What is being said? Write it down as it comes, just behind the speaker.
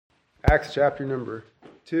Acts chapter number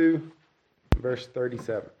 2, verse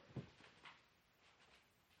 37.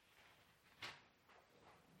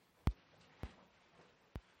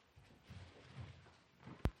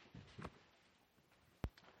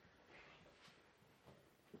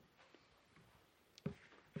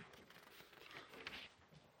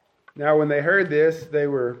 Now when they heard this, they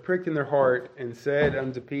were pricked in their heart, and said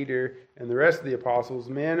unto Peter and the rest of the apostles,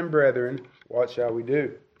 Men and brethren, what shall we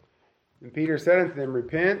do? And Peter said unto them,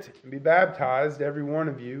 Repent, and be baptized, every one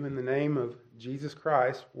of you, in the name of Jesus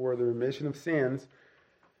Christ, for the remission of sins,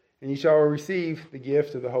 and ye shall receive the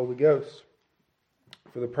gift of the Holy Ghost.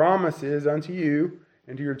 For the promise is unto you,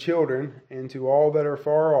 and to your children, and to all that are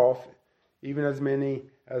far off, even as many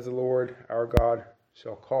as the Lord our God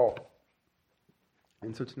shall call.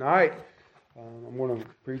 And so tonight, I'm going to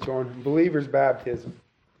preach on believers' baptism.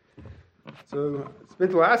 So I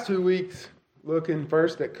spent the last 2 weeks looking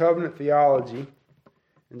first at covenant theology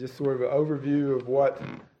and just sort of an overview of what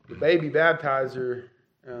the baby baptizer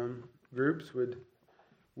groups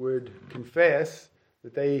would confess,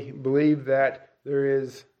 that they believe that there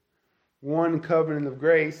is one covenant of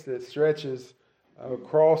grace that stretches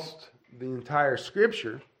across the entire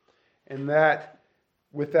Scripture, and that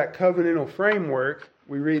with that covenantal framework,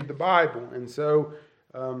 we read the Bible. And so,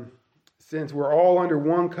 since we're all under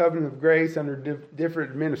one covenant of grace, under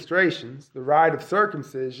different administrations, the rite of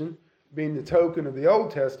circumcision, being the token of the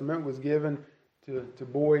Old Testament, was given to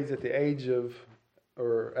boys at the age of,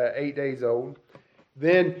 or 8 days old.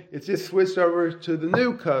 Then it's just switched over to the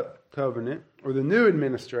new covenant, or the new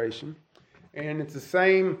administration. And it's the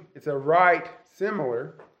same, it's a rite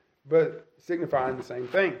similar, but signifying the same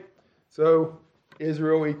thing. So,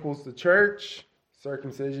 Israel equals the church,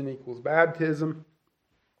 circumcision equals baptism,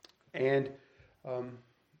 and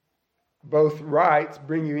both rites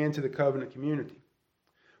bring you into the covenant community.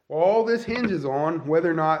 Well, all this hinges on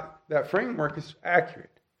whether or not that framework is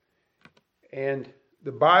accurate. And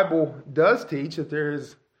the Bible does teach that there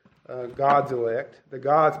is God's elect, that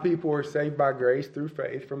God's people are saved by grace through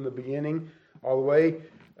faith from the beginning all the way,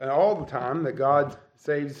 all the time, that God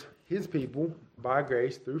saves His people by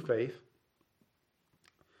grace through faith.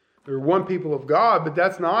 There are one people of God, but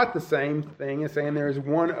that's not the same thing as saying there is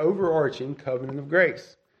one overarching covenant of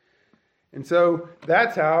grace. And so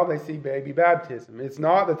that's how they see baby baptism. It's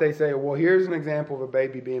not that they say, well, here's an example of a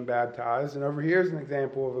baby being baptized, and over here's an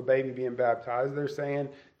example of a baby being baptized. They're saying,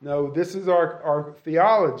 no, this is our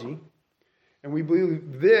theology, and we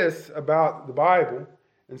believe this about the Bible,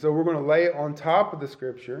 and so we're going to lay it on top of the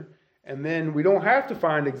Scripture, and then we don't have to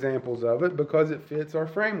find examples of it because it fits our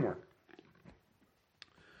framework.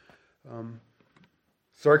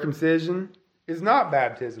 Circumcision is not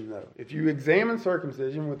baptism, though. If you examine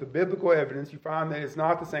circumcision with the biblical evidence, you find that it's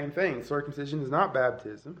not the same thing. Circumcision is not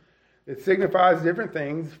baptism. It signifies different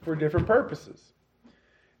things for different purposes.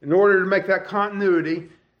 In order to make that continuity,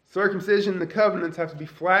 circumcision and the covenants have to be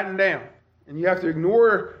flattened down. And you have to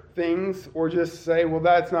ignore things or just say, well,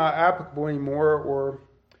 that's not applicable anymore,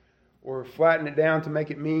 or flatten it down to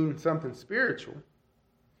make it mean something spiritual,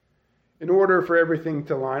 in order for everything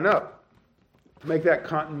to line up, to make that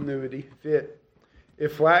continuity fit.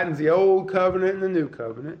 It flattens the old covenant and the new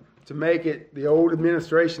covenant to make it the old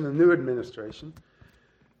administration and the new administration.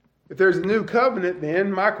 If there's a new covenant,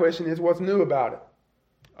 then my question is, what's new about it?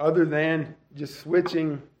 Other than just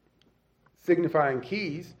switching signifying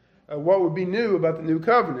keys, what would be new about the new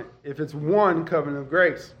covenant if it's one covenant of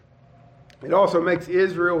grace? It also makes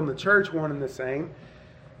Israel and the church one and the same,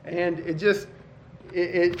 and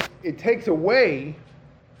it takes away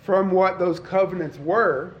from what those covenants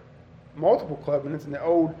were, multiple covenants in the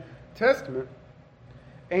Old Testament.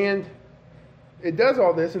 And it does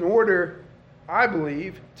all this in order, I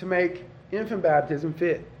believe, to make infant baptism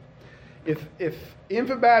fit. If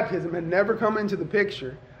infant baptism had never come into the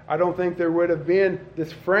picture, I don't think there would have been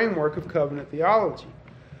this framework of covenant theology.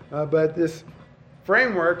 But this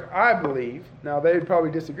framework, I believe, now they'd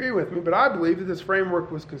probably disagree with me, but I believe that this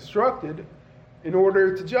framework was constructed in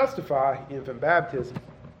order to justify infant baptism.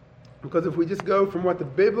 Because if we just go from what the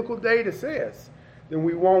biblical data says, then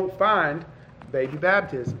we won't find baby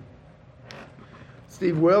baptism.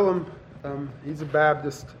 Steve Willem, he's a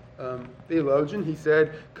Baptist theologian. He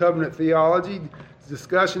said, covenant theology,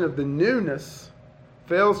 discussion of the newness,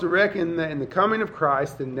 fails to reckon that in the coming of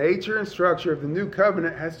Christ, the nature and structure of the new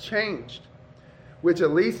covenant has changed, which at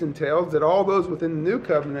least entails that all those within the new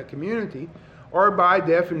covenant community are by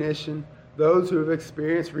definition those who have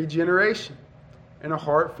experienced regeneration and a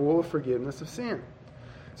heart full of forgiveness of sin.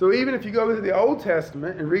 So even if you go to the Old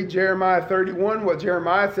Testament and read Jeremiah 31, what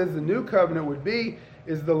Jeremiah says the new covenant would be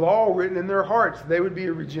is the law written in their hearts. They would be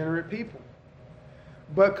a regenerate people.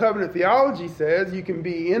 But covenant theology says you can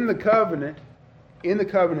be in the covenant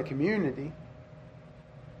community,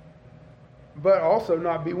 but also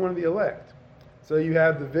not be one of the elect. So you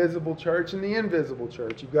have the visible church and the invisible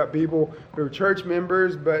church. You've got people who are church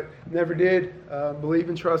members but never did believe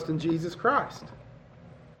and trust in Jesus Christ.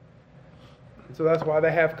 And so that's why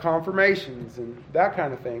they have confirmations and that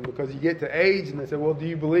kind of thing, because you get to age and they say, well, do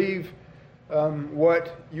you believe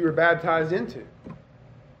what you were baptized into?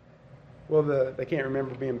 Well, they can't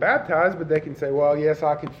remember being baptized, but they can say, well, yes,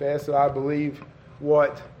 I confess that I believe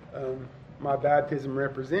what my baptism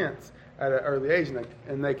represents at an early age,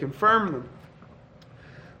 and they confirm them.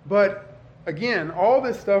 But again, all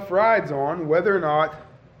this stuff rides on whether or not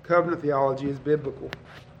covenant theology is biblical.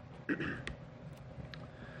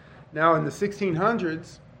 Now, in the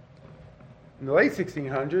 1600s, in the late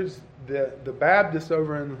 1600s, the Baptists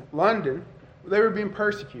over in London, they were being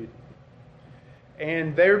persecuted.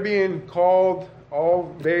 And they were being called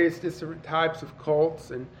all various different types of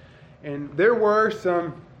cults. And there were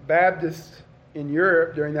some Baptists in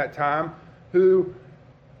Europe during that time who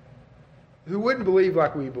wouldn't believe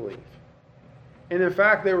like we believe. And in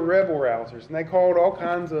fact, they were rebel rousers. And they caused all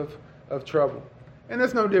kinds of trouble. And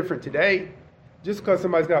that's no different today. Just because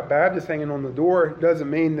somebody's got Baptist hanging on the door doesn't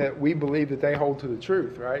mean that we believe that they hold to the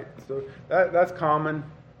truth, right? So that's common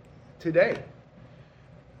today.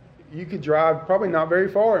 You could drive probably not very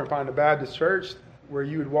far and find a Baptist church where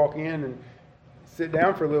you would walk in and sit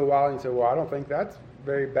down for a little while and say, well, I don't think that's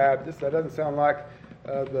very Baptist. That doesn't sound like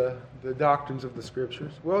the doctrines of the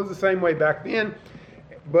Scriptures. Well, it was the same way back then.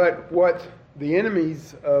 But what the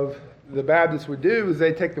enemies of the Baptists would do is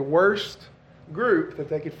they'd take the worst group that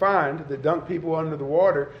they could find that dunked people under the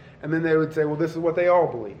water, and then they would say, well, this is what they all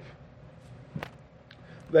believe.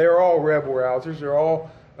 They are all rebel rousers. They're all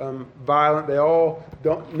violent. They all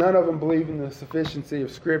don't. None of them believe in the sufficiency of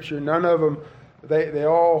Scripture. None of them. They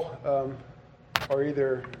all are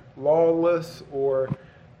either lawless or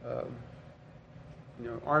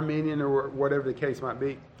Arminian or whatever the case might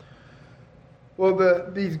be. Well,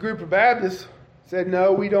 these group of Baptists said,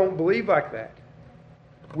 no, we don't believe like that.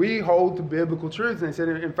 We hold to biblical truths. And they said,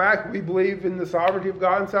 in fact, we believe in the sovereignty of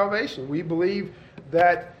God and salvation. We believe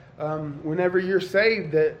that whenever you're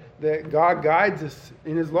saved, that God guides us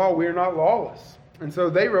in His law. We are not lawless. And so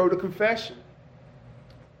they wrote a confession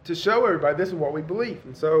to show everybody this is what we believe.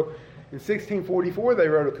 And so in 1644, they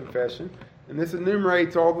wrote a confession. And this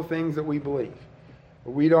enumerates all the things that we believe.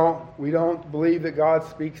 We don't believe that God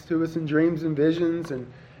speaks to us in dreams and visions. And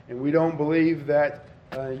we don't believe that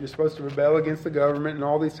you're supposed to rebel against the government and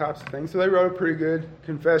all these types of things. So they wrote a pretty good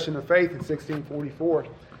confession of faith in 1644.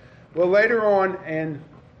 Well, later on, in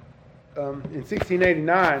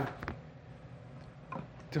 1689,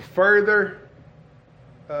 to further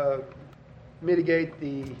mitigate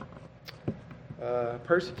the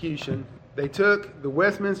persecution, they took the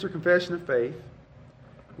Westminster Confession of Faith,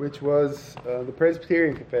 which was the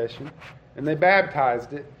Presbyterian Confession, and they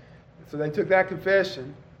baptized it. So they took that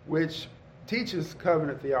confession, which teaches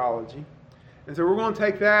covenant theology. And so we're going to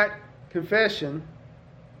take that confession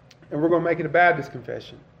and we're going to make it a Baptist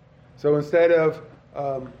confession. So instead of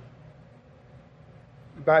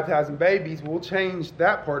baptizing babies, we'll change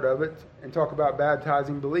that part of it and talk about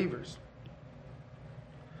baptizing believers.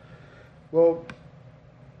 Well,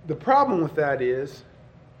 the problem with that is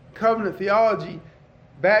covenant theology,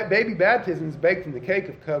 baby baptism is baked in the cake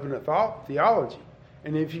of covenant theology.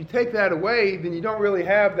 And if you take that away, then you don't really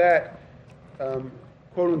have that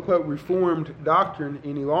quote-unquote reformed doctrine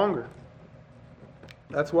any longer.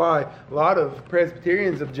 That's why a lot of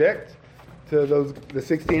Presbyterians object to the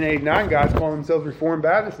 1689 guys calling themselves Reformed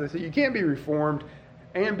Baptists. They say you can't be Reformed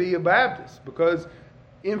and be a Baptist because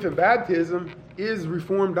infant baptism is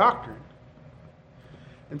Reformed doctrine.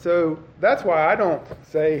 And so that's why I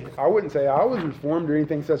wouldn't say I was Reformed or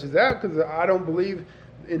anything such as that, because I don't believe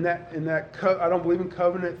in that. I don't believe in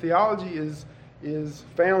covenant theology is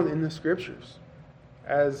found in the Scriptures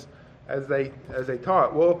as they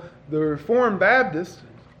taught. Well, the Reformed Baptists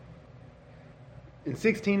in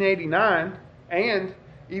 1689 and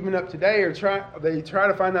even up today they try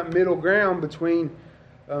to find that middle ground between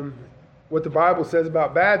what the Bible says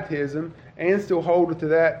about baptism and still hold to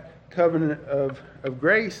that covenant of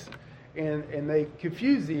grace, and they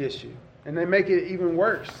confuse the issue and they make it even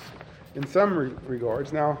worse in some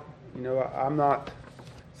regards. Now, I'm not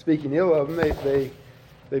speaking ill of them.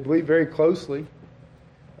 They believe very closely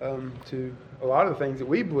to a lot of the things that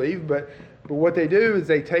we believe, but what they do is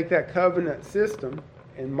they take that covenant system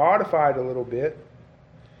and modify it a little bit,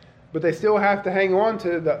 but they still have to hang on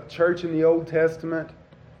to the church in the Old Testament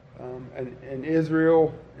and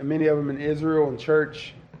Israel, and many of them in Israel and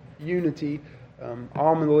church unity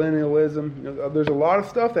amillennialism. There's a lot of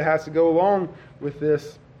stuff that has to go along with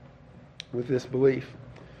this belief.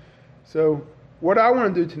 So what I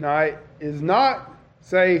want to do tonight is not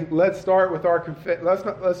say let's start with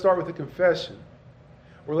let's start with the confession,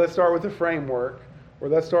 or let's start with the framework, or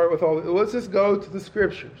let's just go to the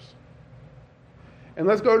Scriptures. And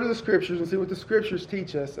let's go to the Scriptures and see what the Scriptures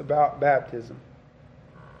teach us about baptism.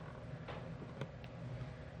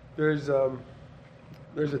 There's a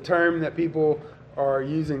term that people are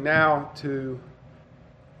using now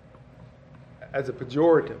as a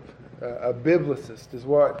pejorative. A biblicist is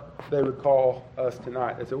what they would call us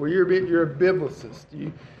tonight. They say, well, you're a biblicist.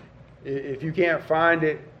 If you can't find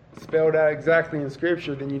it spelled out exactly in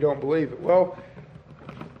Scripture, then you don't believe it. Well,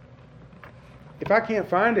 if I can't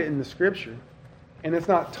find it in the Scripture, and it's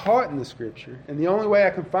not taught in the Scripture, and the only way I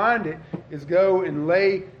can find it is go and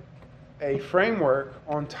lay a framework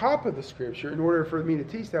on top of the Scripture in order for me to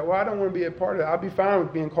teach that, well, I don't want to be a part of that. I'll be fine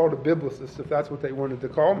with being called a biblicist if that's what they wanted to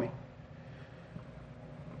call me.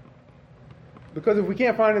 Because if we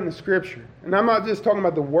can't find it in the Scripture, and I'm not just talking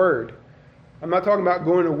about the Word, I'm not talking about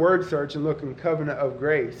going to word search and looking covenant of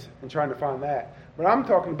grace and trying to find that, but I'm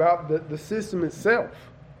talking about the system itself.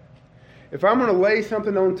 If I'm going to lay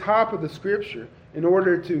something on top of the Scripture in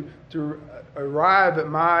order to arrive at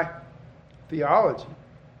my theology,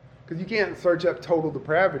 because you can't search up total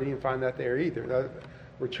depravity and find that there either,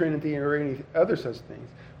 or Trinity or any other such things.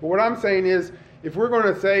 But what I'm saying is, if we're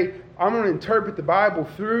going to say, I'm going to interpret the Bible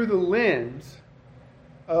through the lens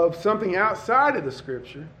of something outside of the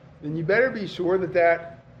Scripture, then you better be sure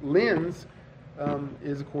that lens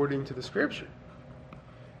is according to the Scripture.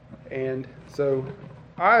 And so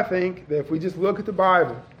I think that if we just look at the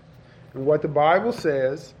Bible and what the Bible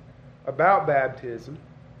says about baptism,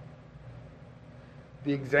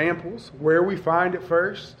 the examples, where we find it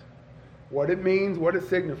first, what it means, what it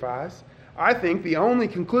signifies, I think the only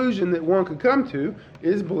conclusion that one could come to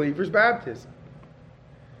is believer's baptism.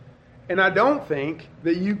 And I don't think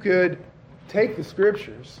that you could take the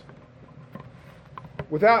Scriptures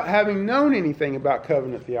without having known anything about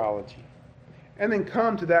covenant theology and then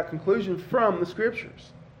come to that conclusion from the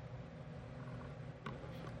Scriptures.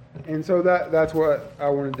 And so that's what I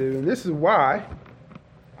want to do. And this is why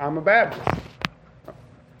I'm a Baptist.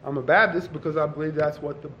 I'm a Baptist because I believe that's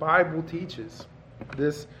what the Bible teaches,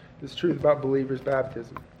 this truth about believers'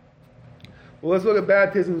 baptism. Well, let's look at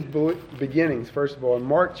baptism's beginnings, first of all. In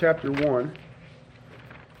Mark chapter 1,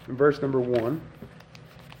 in verse number 1.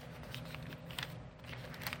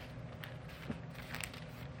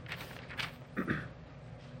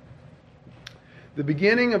 The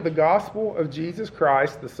beginning of the gospel of Jesus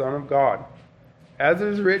Christ, the Son of God. As it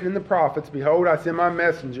is written in the prophets, behold, I send my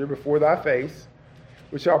messenger before thy face,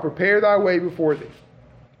 which shall prepare thy way before thee.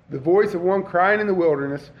 The voice of one crying in the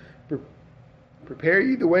wilderness, prepare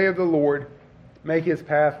ye the way of the Lord, make his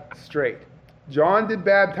path straight. John did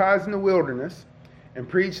baptize in the wilderness and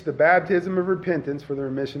preach the baptism of repentance for the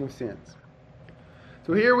remission of sins.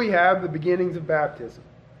 So here we have the beginnings of baptism.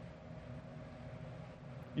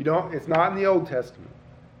 It's not in the Old Testament.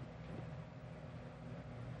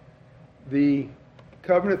 The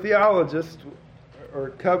covenant theologists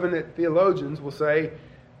or covenant theologians will say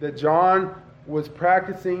that John was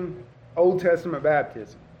practicing Old Testament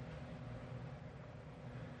baptism.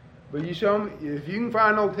 But you show me, if you can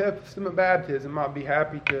find Old Testament baptism, I'll be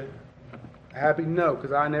happy to know,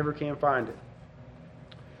 because I never can find it.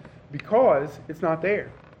 Because it's not there.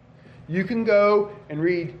 You can go and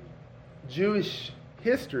read Jewish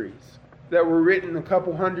histories that were written a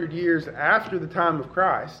couple hundred years after the time of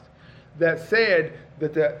Christ that said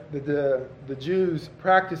that the Jews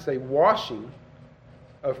practiced a washing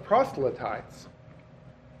of proselytes.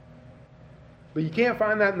 But you can't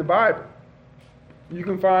find that in the Bible. You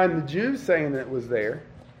can find the Jews saying that it was there.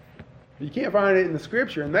 But you can't find it in the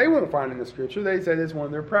Scripture, and they won't find it in the Scripture. They said it's one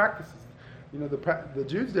of their practices. The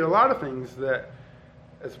Jews did a lot of things that,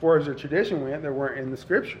 as far as their tradition went, that weren't in the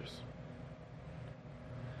Scriptures.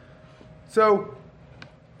 So,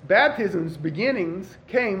 baptism's beginnings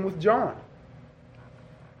came with John.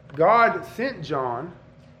 God sent John,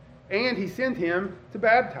 and he sent him to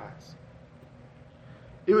baptize.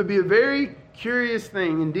 It would be a very curious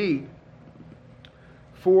thing indeed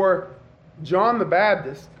for John the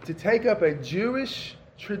Baptist to take up a Jewish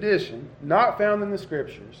tradition not found in the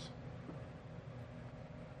Scriptures,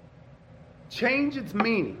 change its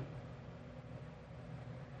meaning,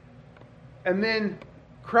 and then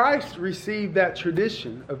Christ received that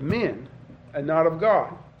tradition of men and not of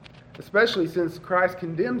God, especially since Christ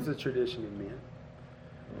condemns the tradition of men.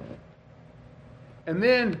 And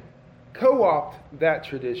then co-opt that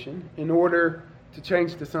tradition in order to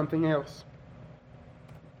change to something else.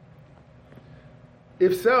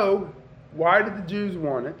 If so, why did the Jews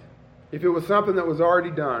want it? If it was something that was already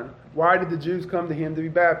done, why did the Jews come to him to be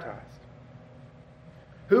baptized?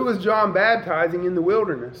 Who was John baptizing in the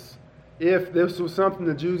wilderness if this was something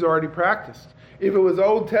the Jews already practiced? If it was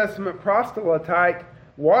Old Testament proselyte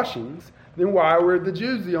washings, then why were the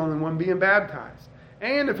Jews the only one being baptized?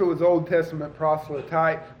 And if it was Old Testament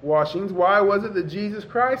proselyte washings, why was it that Jesus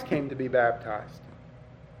Christ came to be baptized?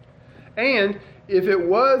 And if it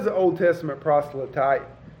was Old Testament proselyte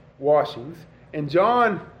washings, and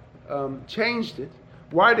John changed it,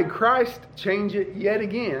 why did Christ change it yet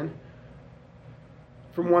again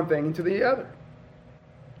from one thing into the other?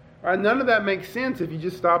 All right, none of that makes sense if you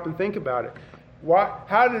just stop and think about it.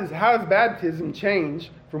 How does baptism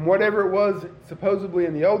change from whatever it was supposedly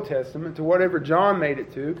in the Old Testament to whatever John made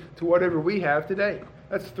it to whatever we have today?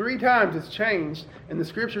 That's 3 times it's changed, and the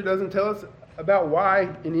Scripture doesn't tell us about why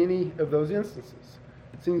in any of those instances.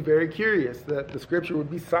 It seems very curious that the Scripture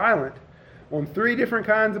would be silent on 3 different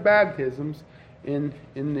kinds of baptisms in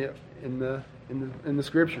the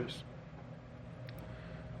Scriptures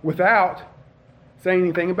without saying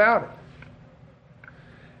anything about it.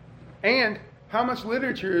 And how much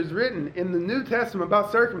literature is written in the New Testament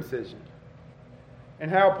about circumcision,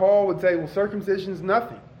 and how Paul would say, well, circumcision is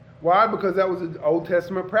nothing. Why? Because that was an Old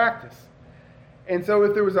Testament practice. And so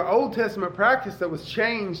if there was an Old Testament practice that was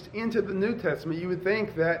changed into the New Testament, you would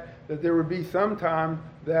think that there would be some time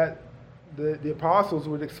that the apostles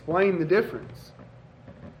would explain the difference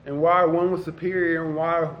and why one was superior and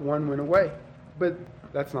why one went away. But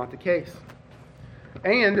that's not the case.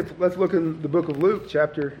 And let's look in the book of Luke,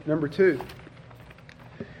 chapter number 2.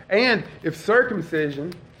 And if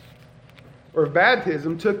circumcision or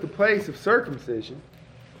baptism took the place of circumcision,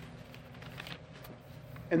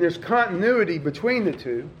 and there's continuity between the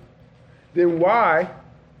two, then why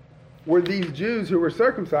were these Jews who were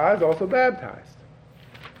circumcised also baptized?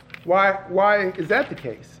 Why is that the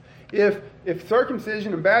case? If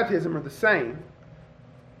circumcision and baptism are the same,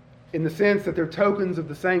 in the sense that they're tokens of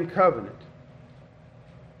the same covenant,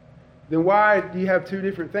 then why do you have 2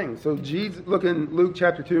 different things? So Jesus, look in Luke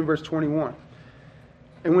chapter 2 and verse 21.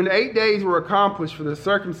 And when 8 days were accomplished for the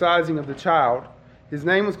circumcising of the child, his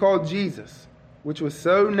name was called Jesus, which was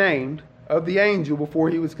so named of the angel before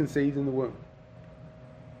he was conceived in the womb.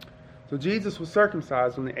 So Jesus was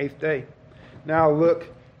circumcised on the 8th day. Now look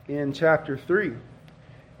in chapter 3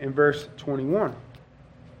 in verse 21.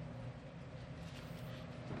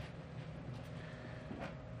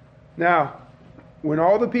 Now, when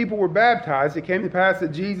all the people were baptized, it came to pass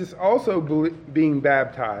that Jesus also being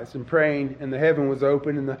baptized and praying, and the heaven was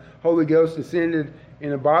opened, and the Holy Ghost descended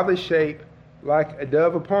in a bodily shape like a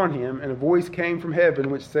dove upon him, and a voice came from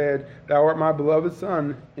heaven which said, Thou art my beloved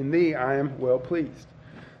Son, in thee I am well pleased.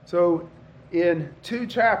 So in 2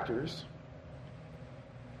 chapters,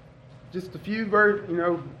 just a few verses,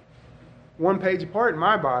 1 page apart in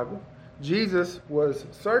my Bible, Jesus was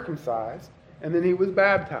circumcised and then he was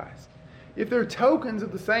baptized. If they're tokens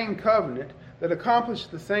of the same covenant that accomplish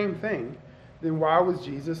the same thing, then why was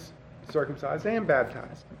Jesus circumcised and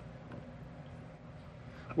baptized?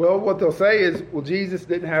 Well, what they'll say is, well, Jesus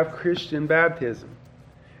didn't have Christian baptism.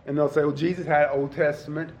 And they'll say, well, Jesus had Old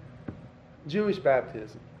Testament Jewish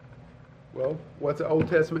baptism. Well, what's an Old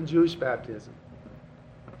Testament Jewish baptism?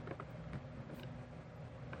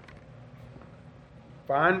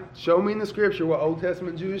 Fine, show me in the Scripture what Old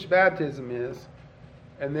Testament Jewish baptism is,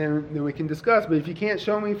 and then we can discuss. But if you can't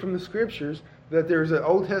show me from the Scriptures that there's an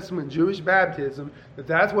Old Testament Jewish baptism,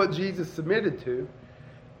 that's what Jesus submitted to,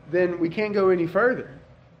 then we can't go any further.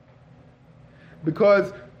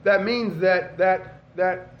 Because that means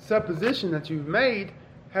that supposition that you've made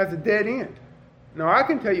has a dead end. Now, I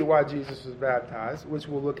can tell you why Jesus was baptized, which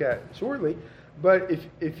we'll look at shortly, but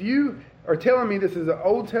if you are telling me this is an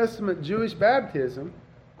Old Testament Jewish baptism,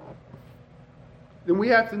 then we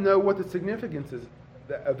have to know what the significance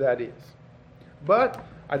of that is. But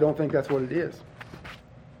I don't think that's what it is.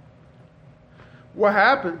 What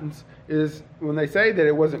happens is when they say that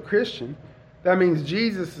it wasn't Christian, that means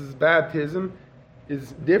Jesus' baptism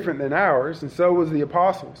is different than ours, and so was the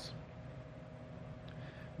apostles'.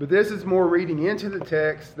 But this is more reading into the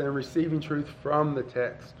text than receiving truth from the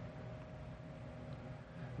text.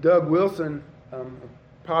 Doug Wilson, a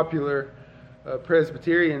popular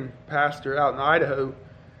Presbyterian pastor out in Idaho,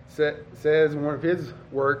 says in one of his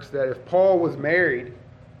works that if Paul was married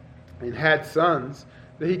and had sons,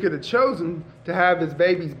 that he could have chosen to have his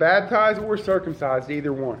babies baptized or circumcised,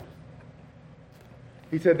 either one.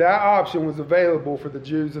 He said that option was available for the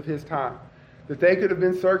Jews of his time, that they could have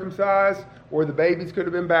been circumcised or the babies could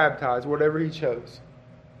have been baptized, whatever he chose.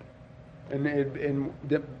 And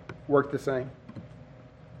it worked the same.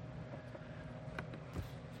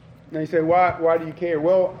 Now you say, why do you care?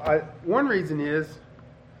 Well, one reason is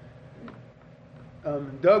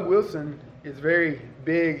Doug Wilson is very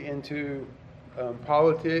big into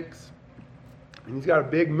politics, and he's got a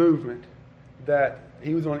big movement that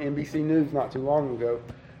he was on NBC News not too long ago.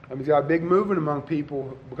 He's got a big movement among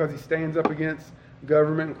people because he stands up against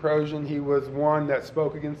government encroachment. He was one that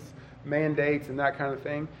spoke against mandates and that kind of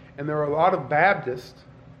thing. And there are a lot of Baptists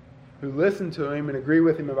who listen to him and agree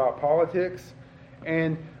with him about politics.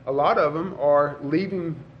 And a lot of them are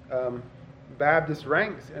leaving Baptist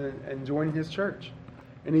ranks and joining his church.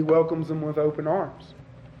 And he welcomes them with open arms.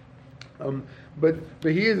 But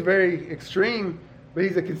he is very extreme, but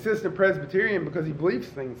he's a consistent Presbyterian because he believes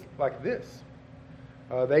things like this.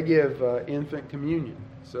 They give infant communion.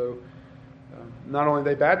 So not only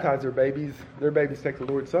they baptize their babies take the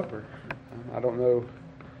Lord's Supper. I don't know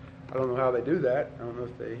how they do that. I don't know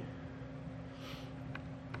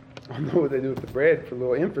what they do with the bread for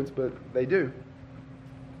little infants, but they do.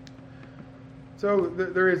 So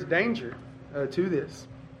there is danger to this.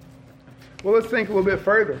 Well, let's think a little bit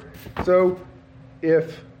further. So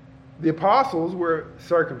if the apostles were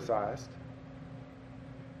circumcised,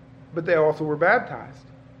 but they also were baptized.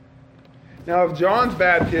 Now, if John's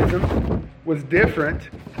baptism was different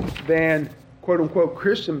than quote-unquote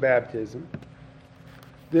Christian baptism,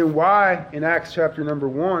 then why in Acts chapter number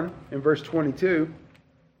 1 in verse 22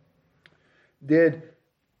 did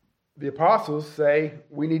the apostles say,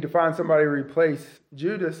 we need to find somebody to replace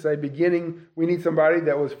Judas, we need somebody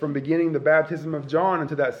that was from beginning the baptism of John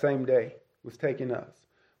until that same day was taken us?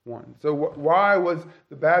 One. So why was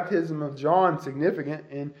the baptism of John significant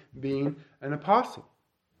in being an apostle?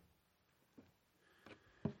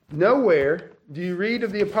 Nowhere do you read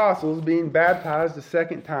of the apostles being baptized a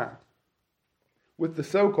second time with the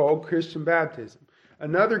so-called Christian baptism.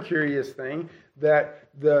 Another curious thing, that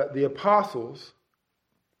the apostles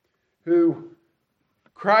who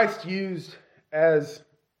Christ used as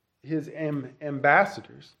his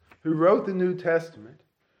ambassadors, who wrote the New Testament,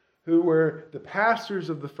 who were the pastors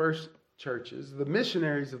of the first churches, the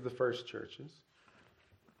missionaries of the first churches,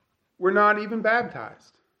 were not even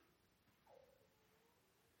baptized.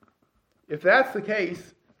 If that's the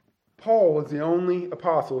case, Paul was the only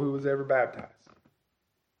apostle who was ever baptized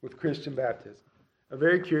with Christian baptism. A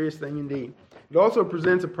very curious thing indeed. It also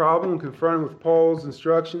presents a problem confronted with Paul's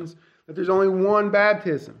instructions that there's only one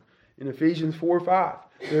baptism in Ephesians 4:5.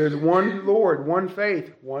 There's one Lord, one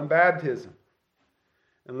faith, one baptism.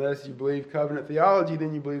 Unless you believe covenant theology,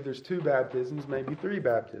 then you believe there's two baptisms, maybe three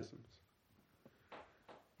baptisms.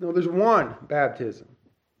 No, there's one baptism.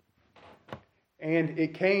 And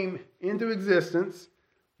it came into existence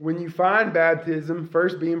when you find baptism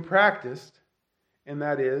first being practiced, and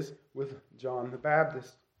that is with John the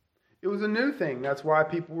Baptist. It was a new thing. That's why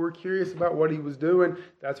people were curious about what he was doing.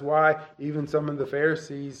 That's why even some of the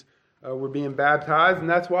Pharisees were being baptized, and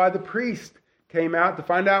that's why the priest came out to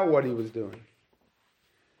find out what he was doing.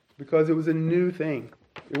 Because it was a new thing.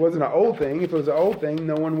 It wasn't an old thing. If it was an old thing,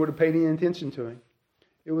 no one would have paid any attention to him.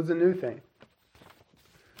 It was a new thing.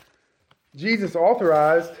 Jesus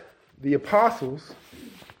authorized the apostles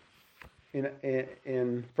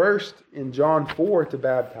first in John 4 to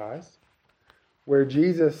baptize, where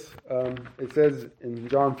Jesus, it says in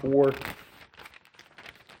John 4,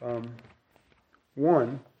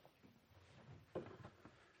 1,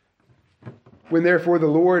 when therefore the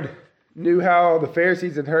Lord knew how the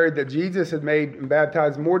Pharisees had heard that Jesus had made and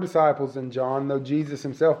baptized more disciples than John, though Jesus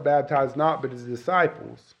himself baptized not but his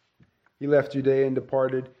disciples, he left Judea and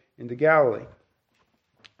departed into Galilee.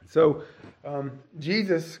 So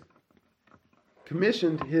Jesus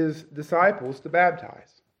commissioned his disciples to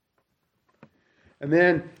baptize. And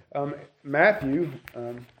then Matthew,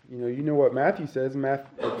 you know what Matthew says in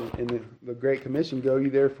the Great Commission, go ye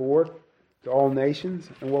therefore to all nations.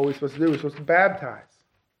 And what are we supposed to do? We're supposed to baptize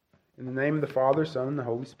in the name of the Father, Son, and the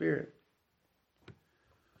Holy Spirit.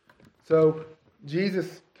 So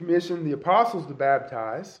Jesus commissioned the apostles to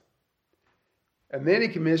baptize, and then he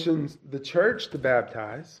commissions the church to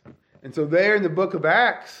baptize. And so there in the book of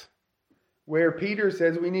Acts, where Peter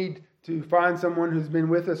says we need to find someone who's been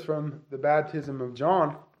with us from the baptism of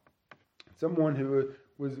John, someone who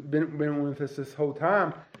was been with us this whole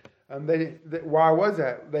time, why was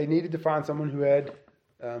that? They needed to find someone who had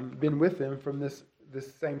been with them from this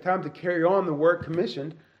same time to carry on the work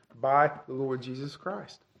commissioned by the Lord Jesus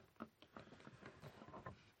Christ.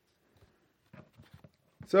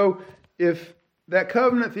 So if that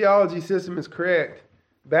covenant theology system is correct,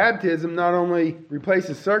 baptism not only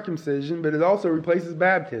replaces circumcision, but it also replaces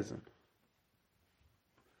baptism.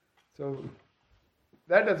 So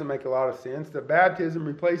that doesn't make a lot of sense. That baptism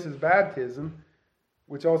replaces baptism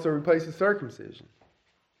which also replaces circumcision.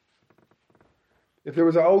 If there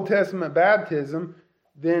was an Old Testament baptism,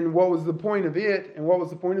 then what was the point of it and what was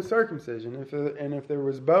the point of circumcision? If there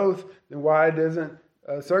was both, then why doesn't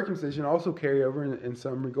circumcision also carry over in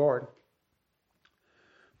some regard?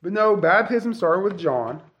 But no, baptism started with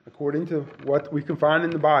John, according to what we can find in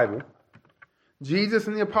the Bible. Jesus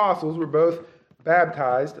and the apostles were both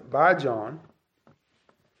baptized by John,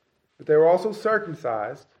 but they were also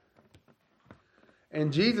circumcised.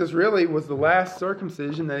 And Jesus really was the last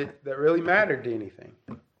circumcision that really mattered to anything,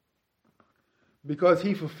 because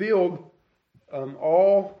he fulfilled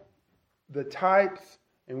all the types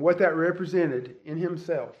and what that represented in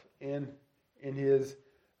himself, in his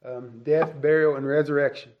death, burial, and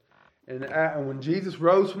resurrection. And when Jesus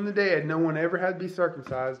rose from the dead, no one ever had to be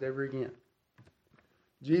circumcised ever again.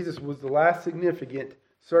 Jesus was the last significant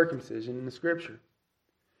circumcision in the Scripture.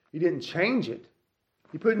 He didn't change it.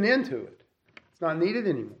 He put an end to it. It's not needed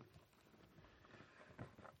anymore.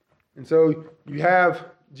 And so you have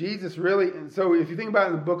Jesus really, and so if you think about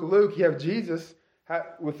it in the book of Luke, you have Jesus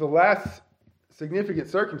with the last significant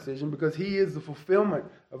circumcision, because he is the fulfillment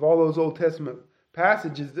of all those Old Testament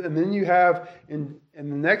passages. And then you have in the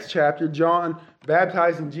next chapter, John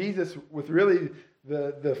baptizing Jesus with really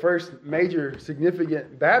the first major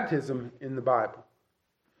significant baptism in the Bible.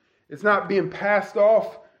 It's not being passed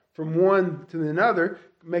off from one to another,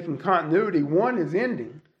 making continuity. One is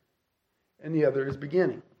ending and the other is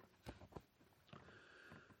beginning.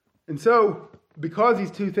 And so, because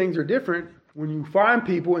these two things are different, when you find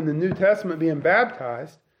people in the New Testament being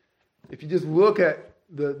baptized, if you just look at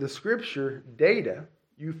the Scripture data,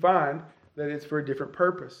 you find that it's for a different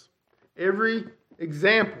purpose. Every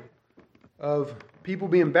example of people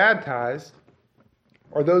being baptized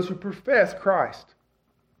are those who profess Christ.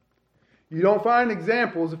 You don't find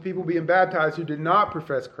examples of people being baptized who did not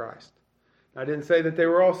profess Christ. I didn't say that they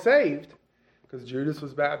were all saved, because Judas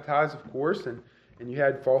was baptized, of course, and you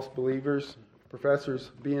had false believers,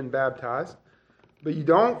 professors being baptized. But you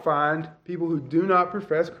don't find people who do not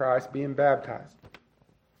profess Christ being baptized.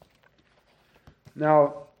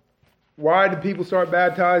 Now, why did people start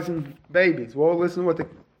baptizing babies? Well, listen to what the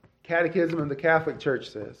Catechism of the Catholic Church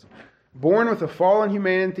says. Born with a fallen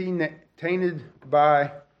humanity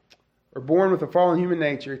born with a fallen human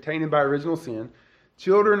nature tainted by original sin,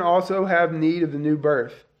 children also have need of the new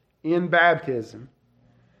birth in baptism,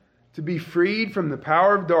 to be freed from the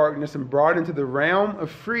power of darkness and brought into the realm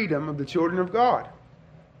of freedom of the children of God.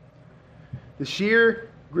 The sheer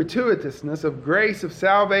gratuitousness of grace of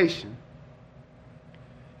salvation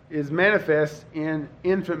is manifest in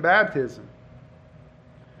infant baptism.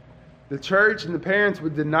 The church and the parents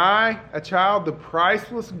would deny a child the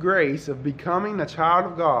priceless grace of becoming a child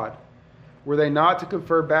of God were they not to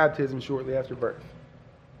confer baptism shortly after birth.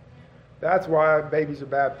 That's why babies are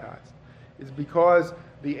baptized. It's because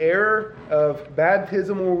the error of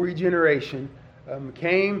baptismal regeneration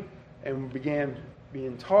came and began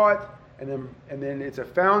being taught, and then it's a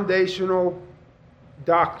foundational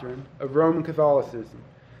doctrine of Roman Catholicism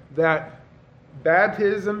that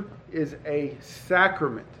baptism is a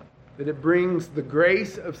sacrament, that it brings the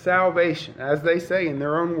grace of salvation, as they say in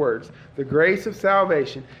their own words, the grace of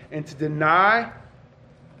salvation, and to deny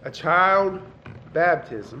a child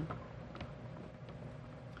baptism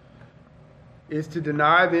is to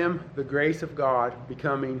deny them the grace of God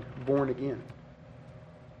becoming born again.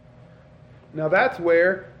 Now that's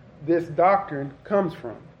where this doctrine comes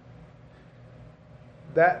from.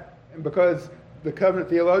 Because the covenant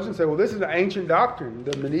theologians say, well, this is an ancient doctrine.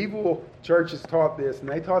 The medieval churches taught this, and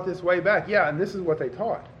they taught this way back. Yeah, and this is what they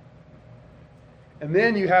taught. And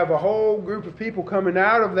then you have a whole group of people coming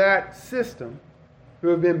out of that system who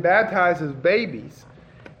have been baptized as babies.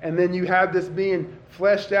 And then you have this being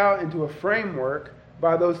fleshed out into a framework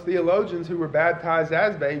by those theologians who were baptized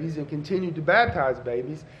as babies and continued to baptize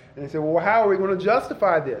babies. And they say, well, how are we going to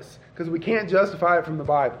justify this? Because we can't justify it from the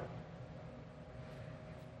Bible.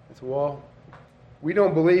 I said, well, we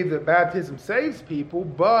don't believe that baptism saves people,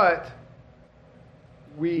 but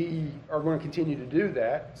we are going to continue to do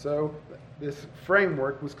that. So this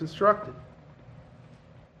framework was constructed.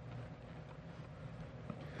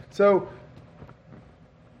 So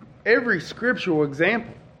every scriptural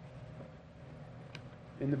example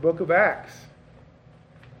in the book of Acts,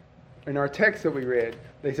 in our text that we read,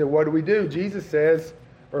 they said, what do we do? Jesus says,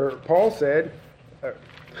 or Paul said,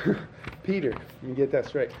 Peter, let me get that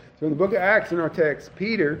straight. So in the book of Acts, in our text,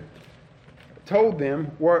 Peter told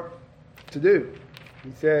them what to do.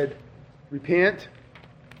 He said, repent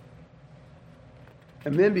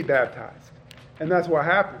and then be baptized. And that's what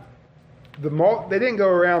happened. They didn't go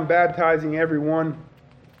around baptizing everyone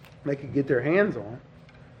they could get their hands on.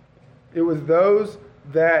 It was those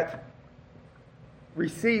that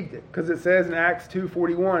received it. Because it says in Acts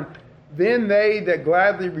 2:41, then they that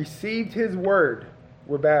gladly received his word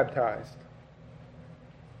were baptized.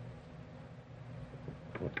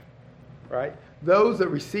 Right? Those that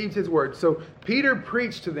received his word. So Peter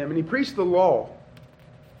preached to them, and he preached the law.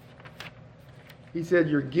 He said,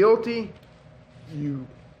 you're guilty. You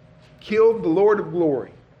killed the Lord of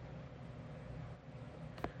glory.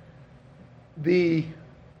 The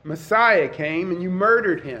Messiah came and you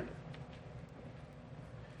murdered him.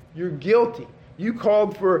 You're guilty. You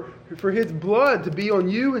called for his blood to be on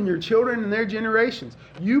you and your children and their generations.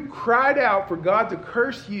 You cried out for God to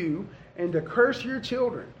curse you and to curse your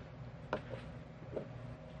children.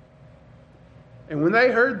 And when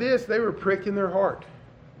they heard this, they were pricked in their heart.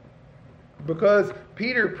 Because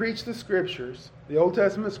Peter preached the Scriptures, the Old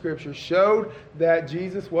Testament Scriptures, showed that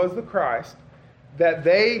Jesus was the Christ, that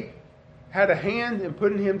they had a hand in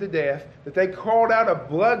putting him to death, that they called out a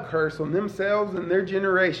blood curse on themselves and their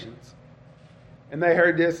generations. And they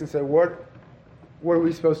heard this and said, what are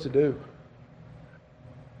we supposed to do?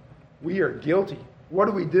 We are guilty. What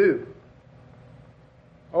do we do?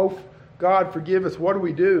 Oh, God, forgive us. What do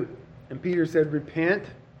we do? And Peter said, repent.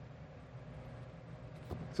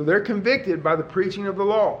 So they're convicted by the preaching of the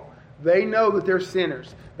law. They know that they're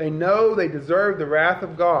sinners. They know they deserve the wrath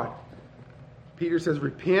of God. Peter says,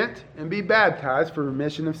 repent and be baptized for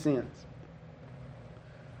remission of sins.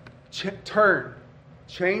 Turn.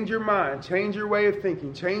 Change your mind. Change your way of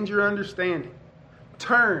thinking. Change your understanding.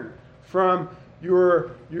 Turn from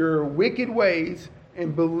your wicked ways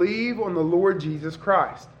and believe on the Lord Jesus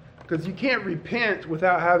Christ. Because you can't repent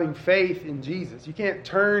without having faith in Jesus. You can't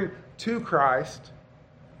turn to Christ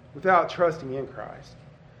without trusting in Christ.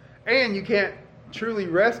 And you can't truly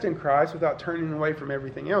rest in Christ without turning away from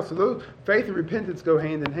everything else. So those faith and repentance go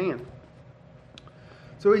hand in hand.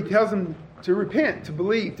 So he tells them to repent, to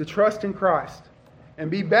believe, to trust in Christ, and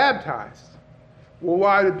be baptized. Well,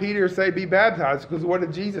 why did Peter say be baptized? Because what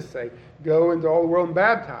did Jesus say? Go into all the world and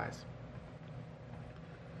baptize.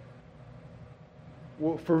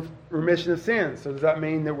 Well, for remission of sins. So does that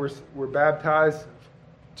mean that we're baptized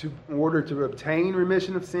in order to obtain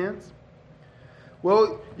remission of sins?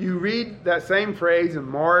 Well, you read that same phrase in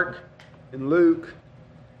Mark and Luke,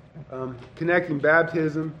 connecting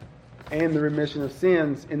baptism and the remission of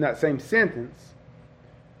sins in that same sentence.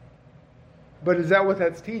 But is that what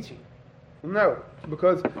that's teaching? Well, no,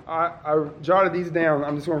 because I jotted these down.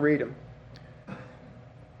 I'm just going to read them.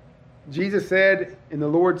 Jesus said in the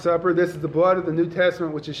Lord's Supper, this is the blood of the New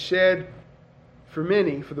Testament which is shed for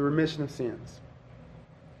many for the remission of sins.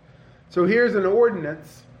 So here's an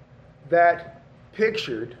ordinance that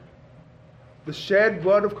pictured the shed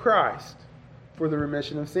blood of Christ for the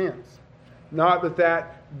remission of sins. Not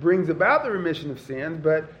that brings about the remission of sins,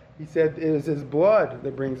 but he said it is his blood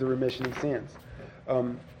that brings the remission of sins.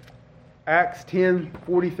 Acts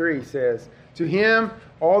 10:43 says, to him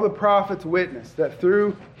all the prophets witness that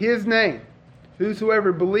through his name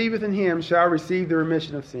whosoever believeth in him shall receive the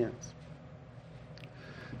remission of sins.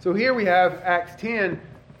 So here we have Acts 10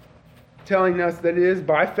 telling us that it is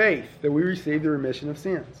by faith that we receive the remission of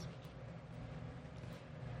sins.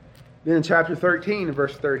 Then in chapter 13 and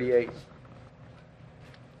verse 38.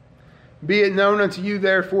 Be it known unto you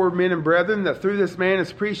therefore, men and brethren, that through this man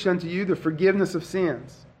is preached unto you the forgiveness of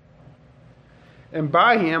sins. And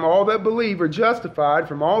by him all that believe are justified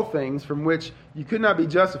from all things from which you could not be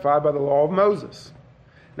justified by the law of Moses.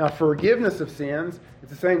 Now forgiveness of sins is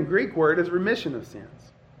the same Greek word as remission of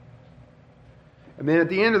sins. And then at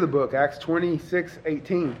the end of the book, Acts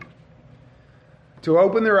 26:18. To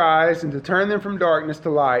open their eyes and to turn them from darkness to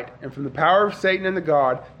light and from the power of Satan unto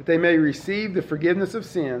God, that they may receive the forgiveness of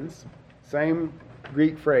sins, same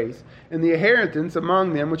Greek phrase, and the inheritance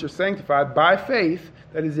among them which are sanctified by faith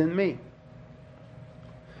that is in me.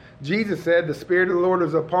 Jesus said the Spirit of the Lord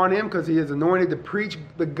is upon him because he is anointed to preach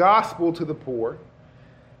the gospel to the poor,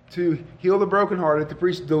 to heal the brokenhearted, to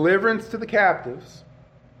preach deliverance to the captives,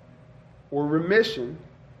 or remission.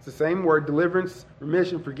 It's the same word, deliverance,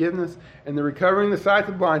 remission, forgiveness, and the recovering the sight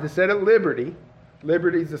of the blind, to set at liberty.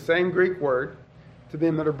 Liberty is the same Greek word, to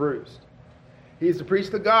them that are bruised. He is to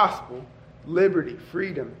preach the gospel, liberty,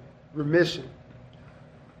 freedom, remission.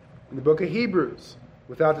 In the book of Hebrews,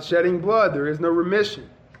 without the shedding blood, there is no remission.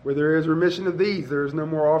 Where there is remission of these, there is no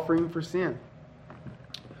more offering for sin.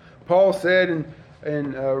 Paul said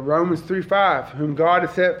in Romans 3:5, whom God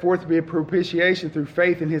has set forth to be a propitiation through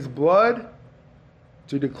faith in his blood,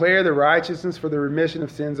 to declare the righteousness for the remission of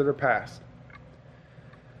sins that are past.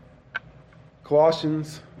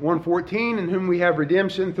 Colossians 1:14, in whom we have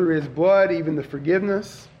redemption through his blood, even the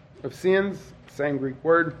forgiveness of sins, same Greek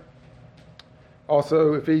word.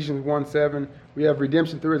 Also, Ephesians 1:7, we have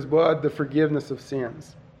redemption through his blood, the forgiveness of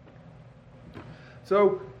sins.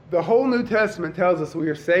 So, the whole New Testament tells us we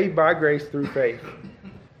are saved by grace through faith.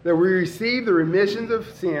 That we receive the remissions of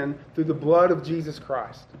sin through the blood of Jesus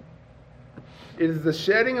Christ. It is the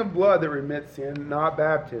shedding of blood that remits sin, not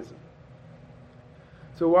baptism.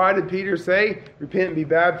 So why did Peter say, repent and be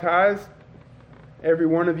baptized, every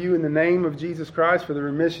one of you, in the name of Jesus Christ for the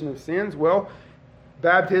remission of sins? Well,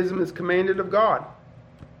 baptism is commanded of God.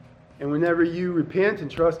 And whenever you repent and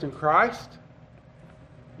trust in Christ,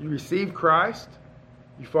 you receive Christ,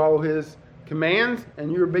 you follow his commands,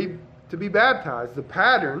 and you are to be baptized. The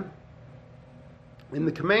pattern in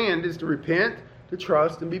the command is to repent, to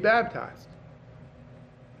trust, and be baptized.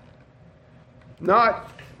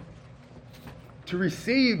 Not to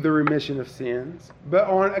receive the remission of sins, but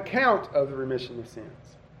on account of the remission of sins.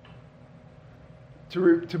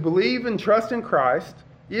 To believe and trust in Christ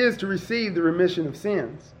is to receive the remission of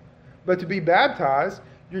sins. But to be baptized,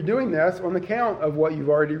 you're doing this on account of what you've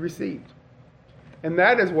already received. And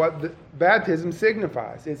that is what the baptism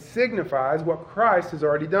signifies. It signifies what Christ has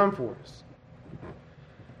already done for us.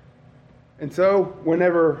 And so,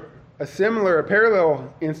 whenever a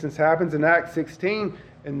parallel instance happens in Acts 16,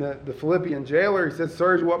 in the Philippian jailer, he says,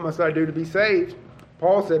 "Sirs, what must I do to be saved?"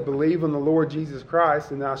 Paul said, "Believe on the Lord Jesus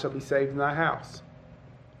Christ, and thou shalt be saved in thy house."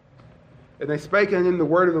 And they spake unto him the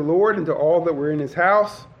word of the Lord unto all that were in his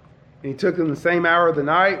house. And he took them the same hour of the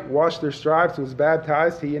night, washed their stripes, and was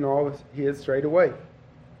baptized, he and all his straightway.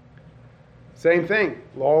 Same thing.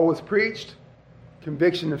 Law was preached,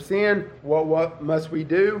 conviction of sin. What must we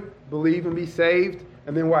do? Believe and be saved.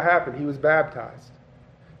 And then what happened? He was baptized.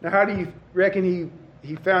 Now, how do you reckon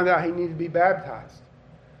he found out he needed to be baptized?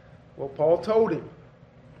 Well, Paul told him.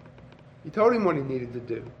 He told him what he needed to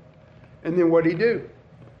do. And then what did he do?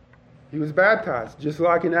 He was baptized. Just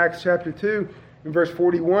like in Acts chapter 2, in verse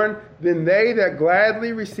 41, then they that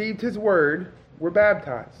gladly received his word were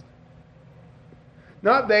baptized.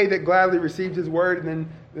 Not they that gladly received his word and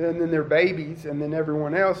then their babies and then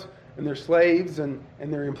everyone else and their slaves and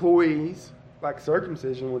their employees, like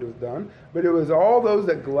circumcision would have done. But it was all those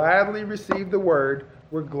that gladly received the word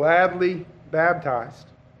were gladly baptized.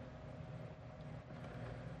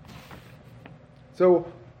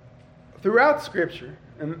 So throughout Scripture,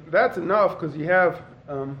 and that's enough because you have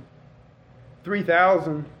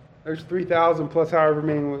 3,000, there's 3,000 plus however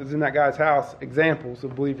many was in that guy's house, examples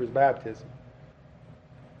of believers' baptism.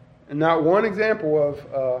 And not one example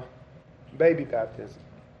of baby baptism.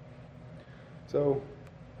 So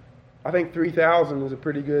I think 3,000 is a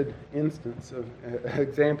pretty good instance of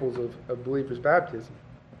examples of believers' baptism.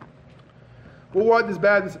 Well, what does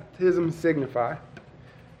baptism signify?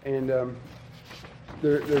 And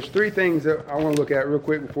there's three things that I want to look at real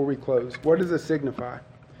quick before we close. What does it signify?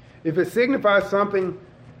 If it signifies something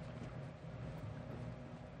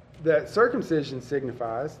that circumcision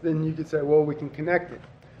signifies, then you could say, well, we can connect it.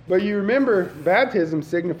 But you remember, baptism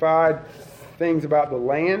signified things about the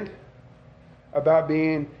land, about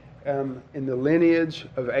being in the lineage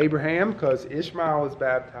of Abraham, because Ishmael was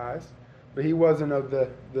baptized, but he wasn't of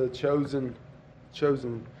the chosen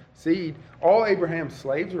seed. All Abraham's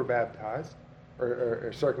slaves were baptized,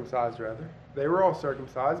 or circumcised rather. They were all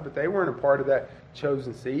circumcised, but they weren't a part of that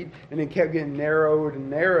chosen seed. And it kept getting narrowed and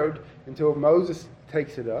narrowed until Moses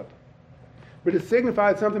takes it up. But it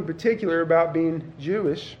signified something particular about being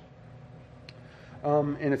Jewish.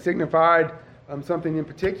 And it signified something in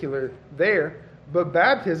particular there. But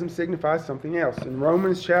baptism signifies something else. In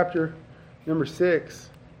Romans chapter number 6,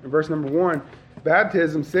 in verse number 1,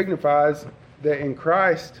 baptism signifies that in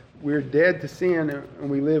Christ we're dead to sin and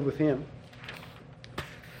we live with him.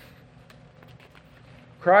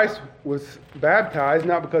 Christ was baptized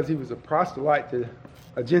not because he was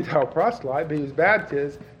a Gentile proselyte, but he was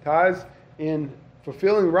baptized in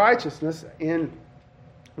fulfilling righteousness in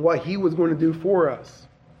what he was going to do for us.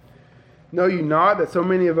 Know you not that so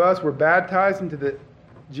many of us were baptized into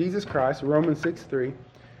Jesus Christ, Romans 6:3,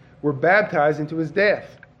 were baptized into his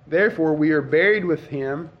death. Therefore we are buried with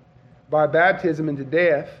him by baptism into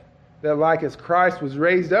death, that like as Christ was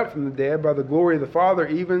raised up from the dead by the glory of the Father,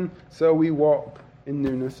 even so we walk in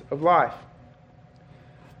newness of life.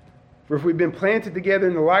 For if we've been planted together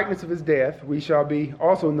in the likeness of his death, we shall be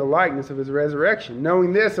also in the likeness of his resurrection.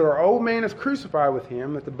 Knowing this, that our old man is crucified with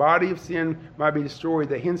him, that the body of sin might be destroyed,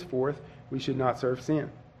 that henceforth we should not serve sin.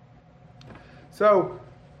 So,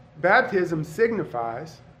 baptism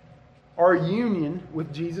signifies our union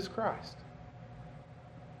with Jesus Christ.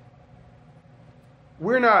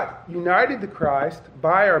 We're not united to Christ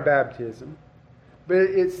by our baptism, but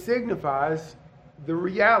it signifies the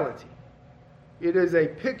reality. It is a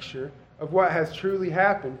picture of what has truly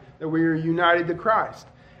happened, that we are united to Christ.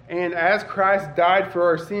 And as Christ died for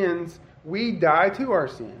our sins, we die to our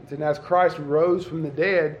sins. And as Christ rose from the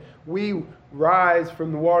dead, we rise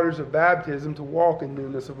from the waters of baptism to walk in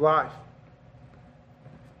newness of life.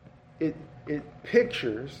 It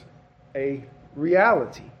pictures a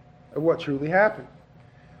reality of what truly happened.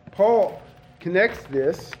 Paul connects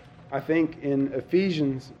this, I think, in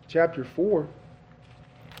Ephesians chapter 4.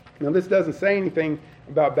 Now, this doesn't say anything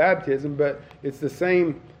about baptism, but it's the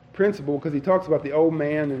same principle because he talks about the old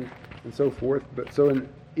man and so forth. But so in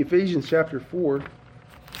Ephesians chapter 4,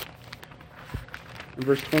 in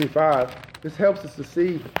verse 25, this helps us to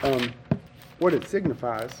see what it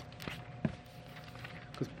signifies.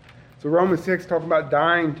 So Romans 6 talks about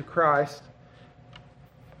dying to Christ,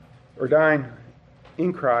 or dying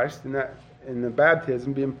in Christ, and that in the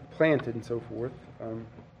baptism being planted and so forth.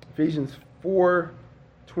 Ephesians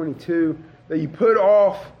 4:22, that you put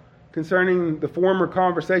off concerning the former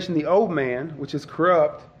conversation the old man, which is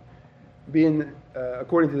corrupt, being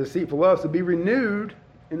according to deceitful love, so be renewed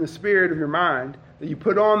in the spirit of your mind, that you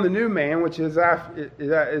put on the new man, which is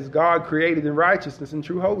God created in righteousness and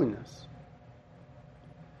true holiness.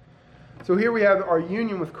 So here we have our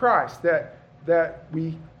union with Christ, that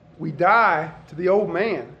we die to the old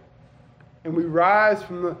man, and we rise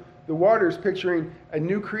from the waters, picturing a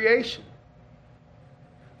new creation.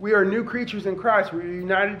 We are new creatures in Christ. We're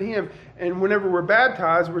united to Him. And whenever we're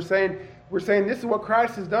baptized, we're saying, this is what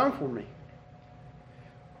Christ has done for me.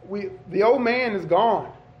 The old man is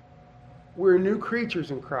gone. We're new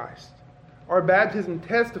creatures in Christ. Our baptism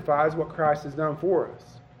testifies what Christ has done for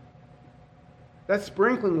us. That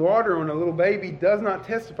sprinkling water on a little baby does not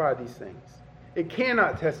testify these things. It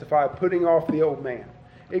cannot testify putting off the old man.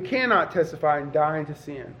 It cannot testify in dying to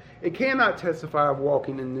sin. It cannot testify of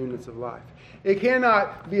walking in newness of life. It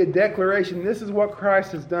cannot be a declaration, this is what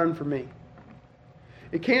Christ has done for me.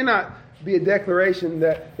 It cannot be a declaration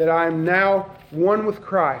that I am now one with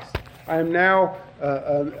Christ. I am now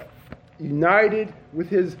united with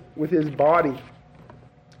his body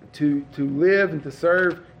to live and to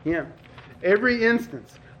serve Him. Every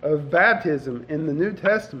instance of baptism in the New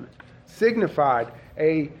Testament signified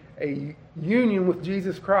a union with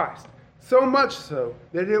Jesus Christ. So much so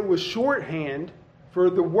that it was shorthand for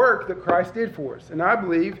the work that Christ did for us. And I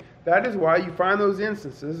believe that is why you find those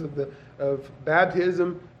instances of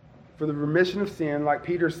baptism for the remission of sin, like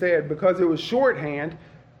Peter said, because it was shorthand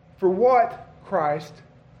for what Christ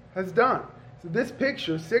has done. So this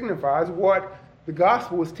picture signifies what the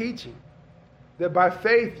gospel is teaching, that by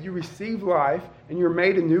faith you receive life and you're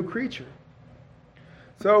made a new creature.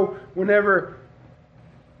 So whenever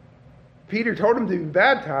Peter told him to be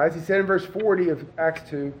baptized, he said in verse 40 of Acts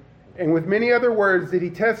 2, and with many other words did he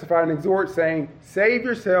testify and exhort, saying, save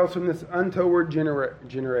yourselves from this untoward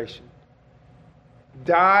generation.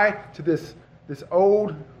 Die to this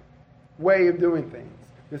old way of doing things,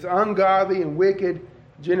 this ungodly and wicked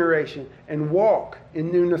generation, and walk in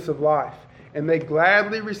newness of life. And they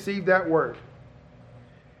gladly received that word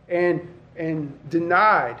and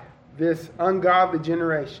denied this ungodly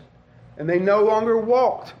generation. And they no longer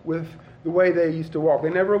walked with the way they used to walk. They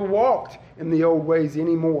never walked in the old ways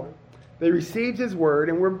anymore. They received His word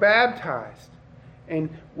and were baptized and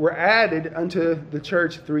were added unto the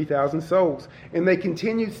church 3,000 souls. And they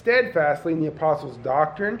continued steadfastly in the apostles'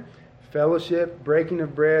 doctrine, fellowship, breaking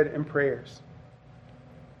of bread, and prayers.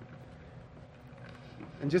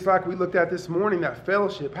 And just like we looked at this morning, that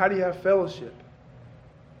fellowship, how do you have fellowship?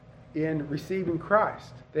 In receiving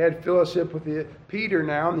Christ. They had fellowship with Peter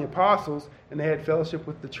now and the apostles, and they had fellowship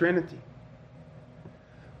with the Trinity.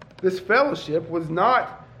 This fellowship was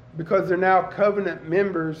not because they're now covenant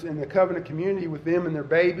members in the covenant community with them and their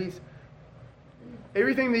babies.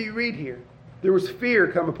 Everything that you read here, there was fear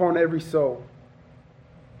come upon every soul.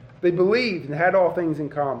 They believed and had all things in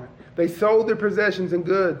common. They sold their possessions and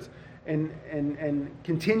goods and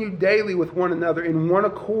continued daily with one another in one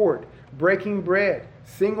accord, breaking bread,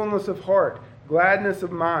 singleness of heart, gladness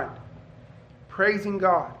of mind, praising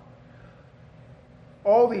God.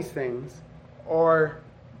 All these things are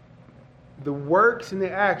the works and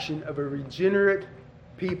the action of a regenerate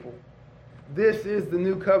people. This is the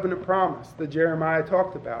new covenant promise that Jeremiah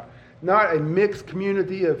talked about. Not a mixed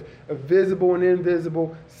community of visible and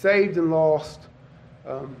invisible, saved and lost,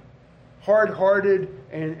 hard-hearted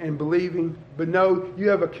and believing. But no, you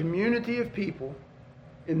have a community of people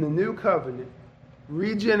in the new covenant,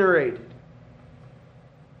 regenerated,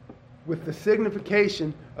 with the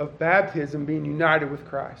signification of baptism being united with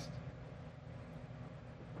Christ,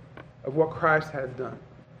 of what Christ has done.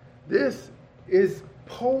 This is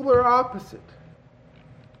polar opposite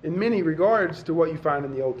in many regards to what you find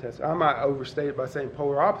in the Old Testament. I might overstate it by saying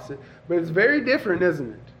polar opposite, but it's very different,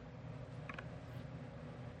 isn't it?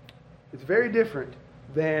 It's very different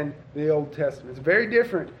than the Old Testament. It's very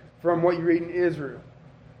different from what you read in Israel,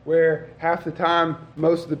 where half the time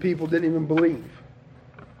most of the people didn't even believe.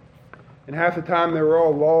 And half the time they were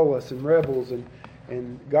all lawless and rebels,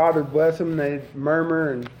 and God would bless them, and they'd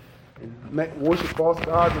murmur and worship false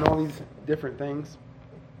gods and all these different things.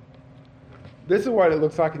 This is what it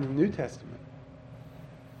looks like in the New Testament.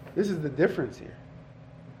 This is the difference here.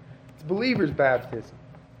 It's believers' baptism.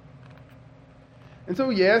 And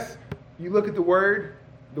so, yes, you look at the word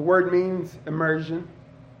means immersion.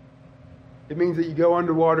 It means that you go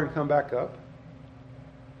underwater and come back up.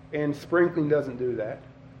 And sprinkling doesn't do that.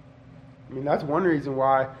 I mean, that's one reason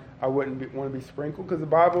why I wouldn't want to be sprinkled, because the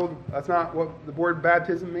Bible, that's not what the word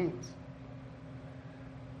baptism means.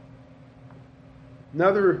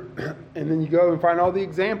 And then you go and find all the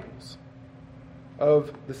examples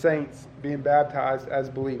of the saints being baptized as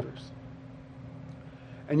believers.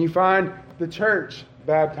 And you find the church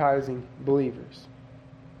baptizing believers.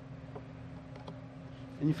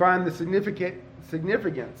 And you find the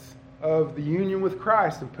significance of the union with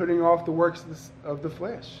Christ and putting off the works of the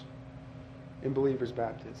flesh in believers'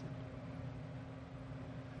 baptism.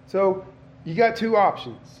 So you got two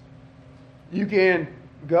options. You can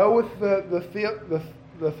go with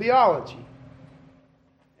the theology,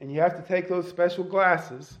 and you have to take those special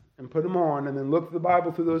glasses and put them on, and then look at the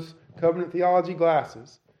Bible through those covenant theology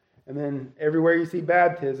glasses. And then everywhere you see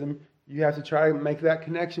baptism, you have to try to make that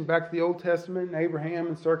connection back to the Old Testament and Abraham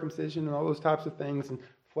and circumcision and all those types of things, and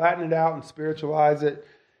flatten it out and spiritualize it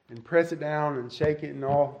and press it down and shake it and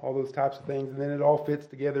all those types of things, and then it all fits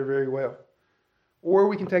together very well. Or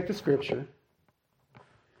we can take the Scripture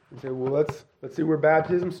and say, well, let's see where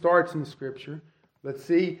baptism starts in the Scripture. Let's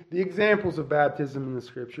see the examples of baptism in the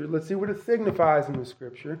Scripture. Let's see what it signifies in the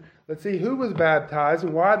Scripture. Let's see who was baptized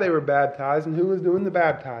and why they were baptized and who was doing the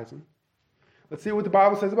baptizing. Let's see what the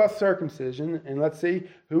Bible says about circumcision, and let's see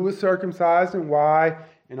who was circumcised and why,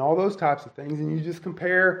 and all those types of things, and you just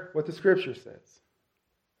compare what the Scripture says.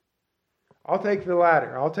 I'll take the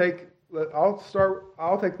latter. I'll take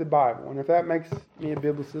the Bible, and if that makes me a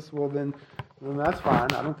biblicist, well then that's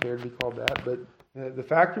fine. I don't care to be called that, but the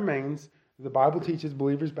fact remains, the Bible teaches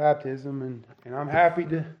believers' baptism, and I'm happy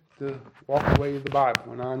to walk away with the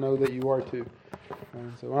Bible, and I know that you are too.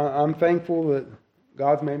 So I'm thankful that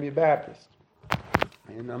God's made me a Baptist,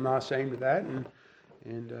 and I'm not ashamed of that,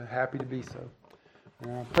 and happy to be so.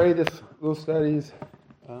 And I pray this little studies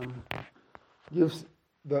gives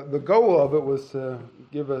the goal of it was to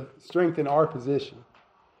give a strength in our position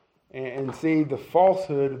and see the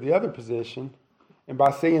falsehood of the other position, and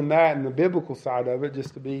by seeing that and the biblical side of it,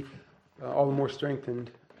 just to be all the more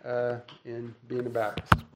strengthened in being a Baptist.